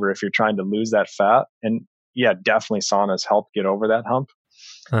get over if you're trying to lose that fat. And yeah, definitely saunas help get over that hump.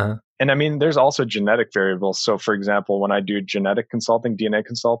 Uh-huh. And I mean, there's also genetic variables. So for example, when I do genetic consulting, DNA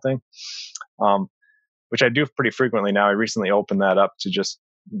consulting, which I do pretty frequently now, I recently opened that up to just,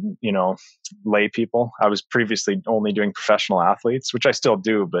 lay people. I was previously only doing professional athletes, which I still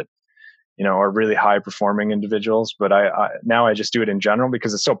do, but or really high performing individuals. But now I just do it in general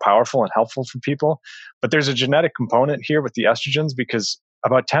because it's so powerful and helpful for people. But there's a genetic component here with the estrogens because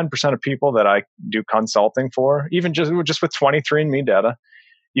about 10% of people that I do consulting for, even just with 23andMe data,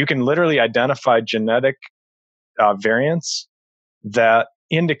 you can literally identify genetic variants that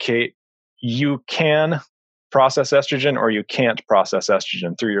indicate you can process estrogen or you can't process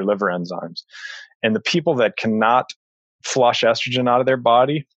estrogen through your liver enzymes. And the people that cannot flush estrogen out of their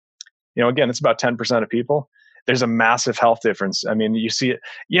body, again, it's about 10% of people. There's a massive health difference. I mean, you see it.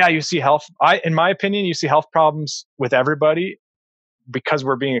 Yeah, you see health. In my opinion, you see health problems with everybody because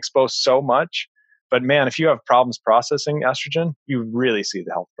we're being exposed so much. But man, if you have problems processing estrogen, you really see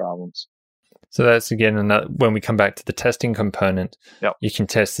the health problems. So that's, again, when we come back to the testing component, yep. You can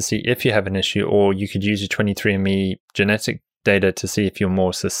test to see if you have an issue, or you could use your 23andMe genetic data to see if you're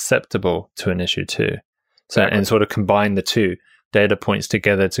more susceptible to an issue too. So, exactly. And sort of combine the two data points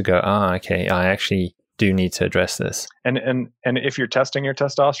together to go, okay, I actually do need to address this. And if you're testing your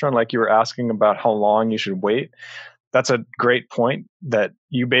testosterone, like you were asking about how long you should wait, that's a great point that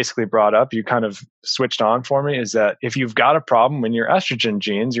you basically brought up. You kind of switched on for me, is that if you've got a problem in your estrogen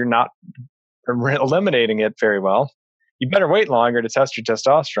genes, you're not eliminating it very well, you better wait longer to test your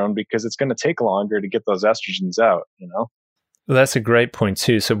testosterone because it's going to take longer to get those estrogens out, Well, that's a great point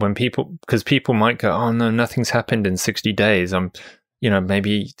too. So because people might go, oh no, nothing's happened in 60 days.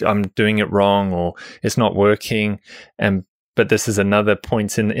 Maybe I'm doing it wrong or it's not working. But this is another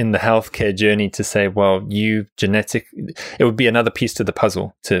point in the healthcare journey to say, well, it would be another piece to the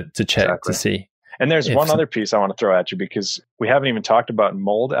puzzle to check, exactly. To see. And there's one other piece I want to throw at you because we haven't even talked about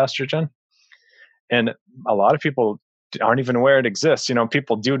mold estrogen. And a lot of people aren't even aware it exists.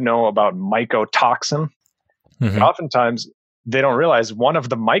 People do know about mycotoxin. Mm-hmm. Oftentimes, they don't realize one of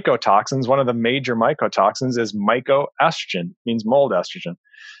the mycotoxins, one of the major mycotoxins is mycoestrogen, means mold estrogen.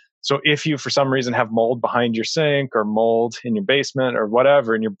 So if you, for some reason, have mold behind your sink or mold in your basement or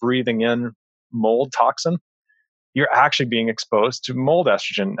whatever, and you're breathing in mold toxin, you're actually being exposed to mold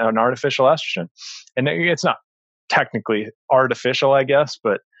estrogen, an artificial estrogen. And it's not technically artificial, I guess,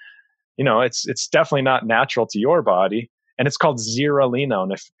 but it's definitely not natural to your body. And it's called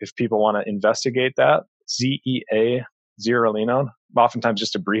zearalenone. If people want to investigate that, ZEA, zearalenone, oftentimes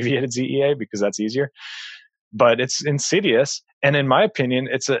just abbreviated ZEA because that's easier. But it's insidious. And in my opinion,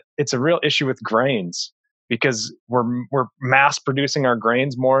 it's a real issue with grains because we're mass producing our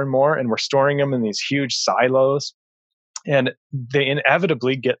grains more and more, and we're storing them in these huge silos. And they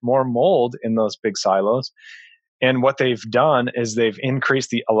inevitably get more mold in those big silos. And what they've done is they've increased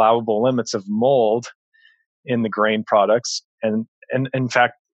the allowable limits of mold in the grain products. And in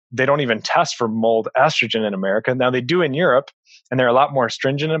fact, they don't even test for mold estrogen in America. Now they do in Europe, and they're a lot more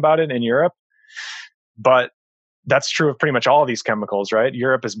stringent about it in Europe. But that's true of pretty much all of these chemicals, right?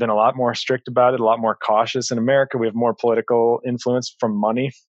 Europe has been a lot more strict about it, a lot more cautious. In America, we have more political influence from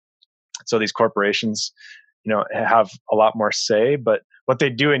money. So these corporations, have a lot more say. But what they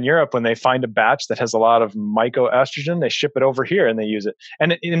do in Europe, when they find a batch that has a lot of mycoestrogen, they ship it over here and they use it.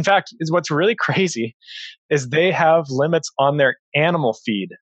 And in fact, what's really crazy is they have limits on their animal feed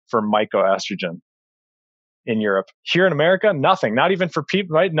for mycoestrogen in Europe. Here in America, nothing, not even for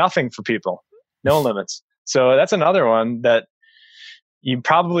people, right? Nothing for people, no limits. So that's another one that you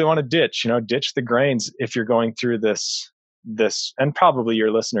probably want to ditch the grains if you're going through this, and probably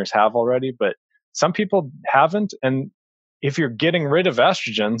your listeners have already, but some people haven't. And if you're getting rid of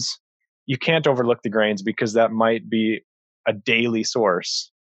estrogens, you can't overlook the grains because that might be a daily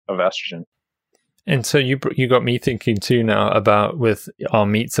source of estrogen. And so you got me thinking too now about with our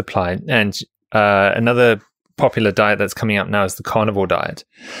meat supply, and another popular diet that's coming up now is the carnivore diet,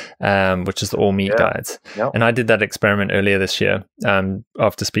 which is the all meat diet. Yep. And I did that experiment earlier this year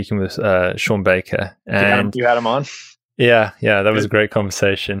after speaking with Sean Baker. And you had him on? Yeah, that was a great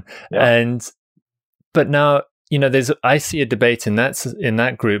conversation. Yeah. But now, I see a debate in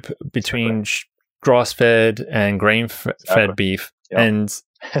that group between grass-fed and grain-fed beef. Yep. And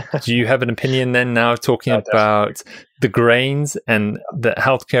do you have an opinion then now talking about the grains and the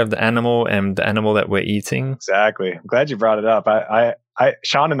healthcare of the animal and the animal that we're eating? Exactly. I'm glad you brought it up.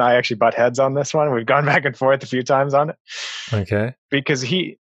 Sean and I actually butt heads on this one. We've gone back and forth a few times on it. Okay. Because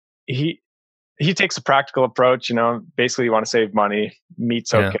he takes a practical approach, basically you want to save money.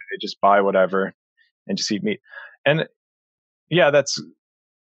 Meat's okay. Just buy whatever and just eat meat. And yeah, that's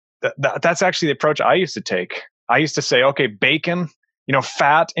actually the approach I used to take. I used to say, okay, bacon,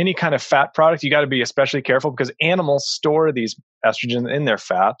 fat, any kind of fat product, you got to be especially careful because animals store these estrogen in their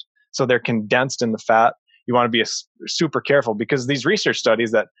fat. So they're condensed in the fat. You want to be super careful because these research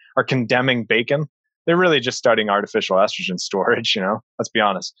studies that are condemning bacon, they're really just studying artificial estrogen storage, let's be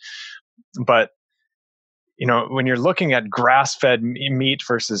honest. But, when you're looking at grass-fed meat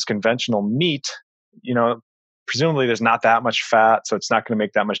versus conventional meat, presumably there's not that much fat, so it's not going to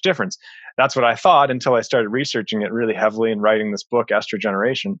make that much difference. That's what I thought until I started researching it really heavily and writing this book,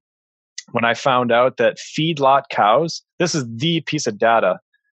 Estrogeneration. When I found out that feedlot cows, this is the piece of data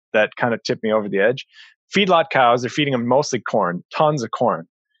that kind of tipped me over the edge. Feedlot cows, they're feeding them mostly corn, tons of corn.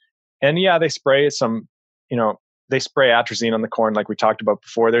 And yeah, they spray they spray atrazine on the corn like we talked about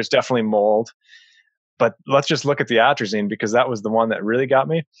before. There's definitely mold. But let's just look at the atrazine because that was the one that really got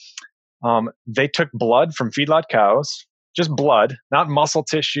me. They took blood from feedlot cows, just blood, not muscle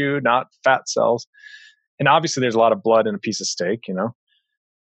tissue, not fat cells. And obviously there's a lot of blood in a piece of steak,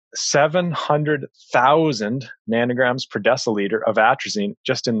 700,000 nanograms per deciliter of atrazine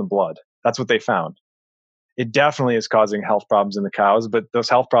just in the blood. That's what they found. It definitely is causing health problems in the cows, but those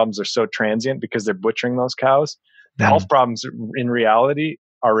health problems are so transient because they're butchering those cows. The health problems in reality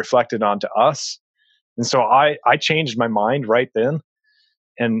are reflected onto us. And so I changed my mind right then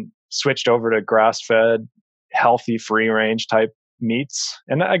and switched over to grass-fed, healthy, free-range type meats.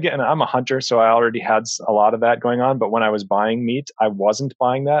 And again, I'm a hunter, so I already had a lot of that going on. But when I was buying meat, I wasn't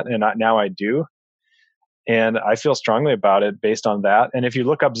buying that, and now I do. And I feel strongly about it based on that. And if you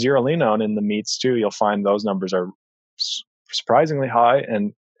look up zearalenone in the meats too, you'll find those numbers are surprisingly high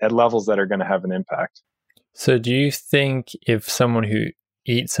and at levels that are going to have an impact. So do you think if someone who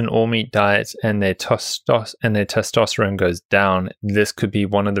eats an all-meat diet and their testosterone goes down, this could be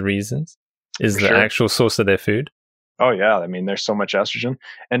one of the reasons? Is the actual source of their food? Oh, yeah. I mean, there's so much estrogen.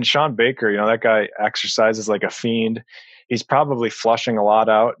 And Shawn Baker, that guy exercises like a fiend. He's probably flushing a lot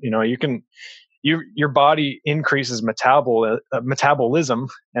out. Your body increases metabolism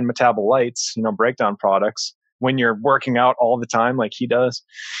and metabolites, breakdown products when you're working out all the time like he does.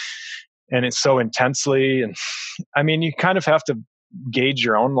 And it's so intensely. And I mean, you kind of have to gauge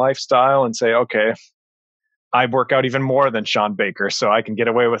your own lifestyle and say, okay, I work out even more than Shawn Baker, so I can get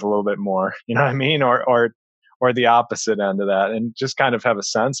away with a little bit more. You know what I mean? Or the opposite end of that, and just kind of have a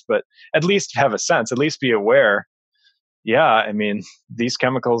sense, but at least have a sense, at least be aware. Yeah, I mean, these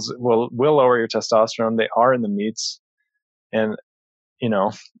chemicals will lower your testosterone. They are in the meats. And,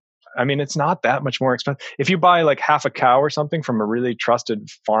 I mean, it's not that much more expensive. If you buy like half a cow or something from a really trusted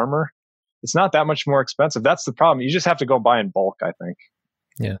farmer, it's not that much more expensive. That's the problem. You just have to go buy in bulk, I think.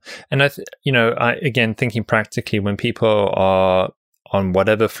 Yeah. And I again, thinking practically, when people are on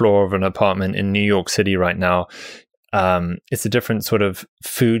whatever floor of an apartment in New York City right now, it's a different sort of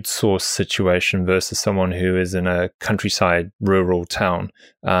food source situation versus someone who is in a countryside rural town.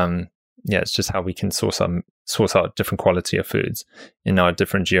 It's just how we can source out different quality of foods in our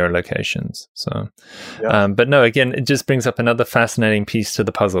different geolocations. So, but no, again, it just brings up another fascinating piece to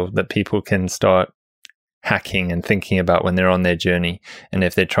the puzzle that people can start hacking and thinking about when they're on their journey, and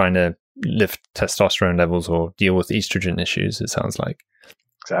if they're trying to lift testosterone levels or deal with estrogen issues, it sounds like.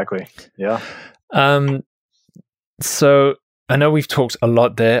 Exactly. Yeah. So I know we've talked a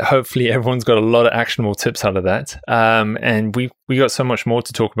lot there. Hopefully everyone's got a lot of actionable tips out of that. And we got so much more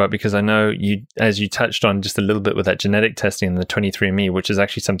to talk about because I know you, as you touched on just a little bit with that genetic testing and the 23andMe, which is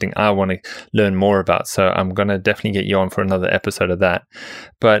actually something I want to learn more about. So I'm going to definitely get you on for another episode of that.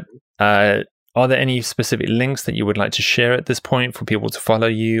 But are there any specific links that you would like to share at this point for people to follow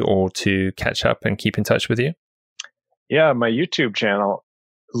you or to catch up and keep in touch with you? Yeah, my YouTube channel,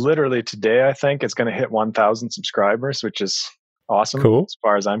 literally today, I think it's going to hit 1,000 subscribers, which is awesome. Cool. As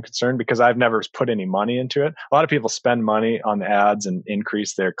far as I'm concerned, because I've never put any money into it. A lot of people spend money on ads and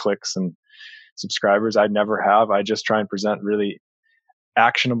increase their clicks and subscribers. I never have. I just try and present really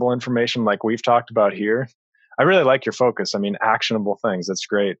actionable information like we've talked about here. I really like your focus. I mean, actionable things. That's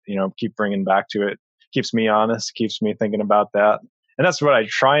great. Keep bringing back to it. Keeps me honest, keeps me thinking about that. And that's what I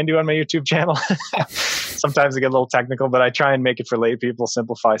try and do on my YouTube channel. Sometimes I get a little technical, but I try and make it for lay people,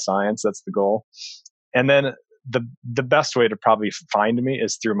 simplify science. That's the goal. And then the best way to probably find me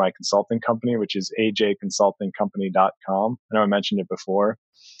is through my consulting company, which is ajconsultingcompany.com. I know I mentioned it before.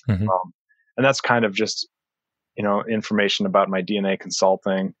 Mm-hmm. And that's kind of just, information about my DNA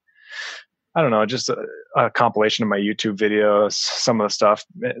consulting. I don't know, just a compilation of my YouTube videos, some of the stuff,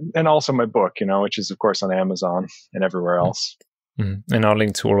 and also my book, which is of course on Amazon and everywhere else. Mm-hmm. And I'll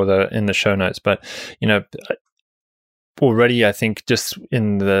link to all of that in the show notes. But, already, I think just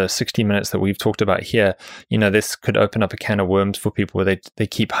in the 60 minutes that we've talked about here, this could open up a can of worms for people where they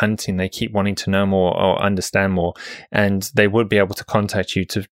keep hunting, they keep wanting to know more or understand more, and they would be able to contact you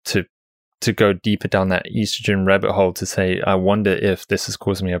to go deeper down that estrogen rabbit hole to say, I wonder if this is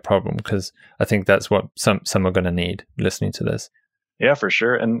causing me a problem, because I think that's what some are going to need listening to this. Yeah, for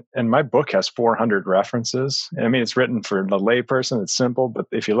sure. And my book has 400 references. I mean, it's written for the lay person. It's simple, but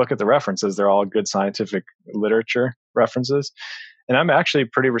if you look at the references, they're all good scientific literature references. And I'm actually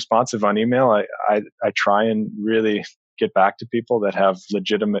pretty responsive on email. I try and really get back to people that have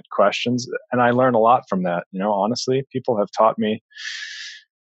legitimate questions. And I learn a lot from that. Honestly, people have taught me,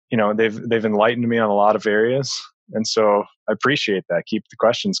 they've enlightened me on a lot of areas. And so I appreciate that. Keep the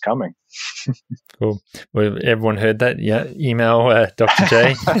questions coming. Cool. Well, everyone heard that? Yeah. Email Dr.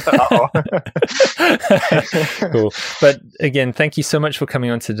 J. Cool. But again, thank you so much for coming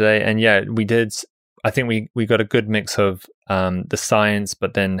on today. And yeah, I think we got a good mix of the science,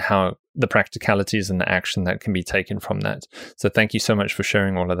 but then how the practicalities and the action that can be taken from that. So thank you so much for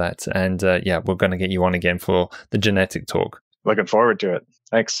sharing all of that. And we're going to get you on again for the genetic talk. Looking forward to it.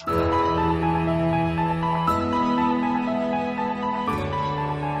 Thanks.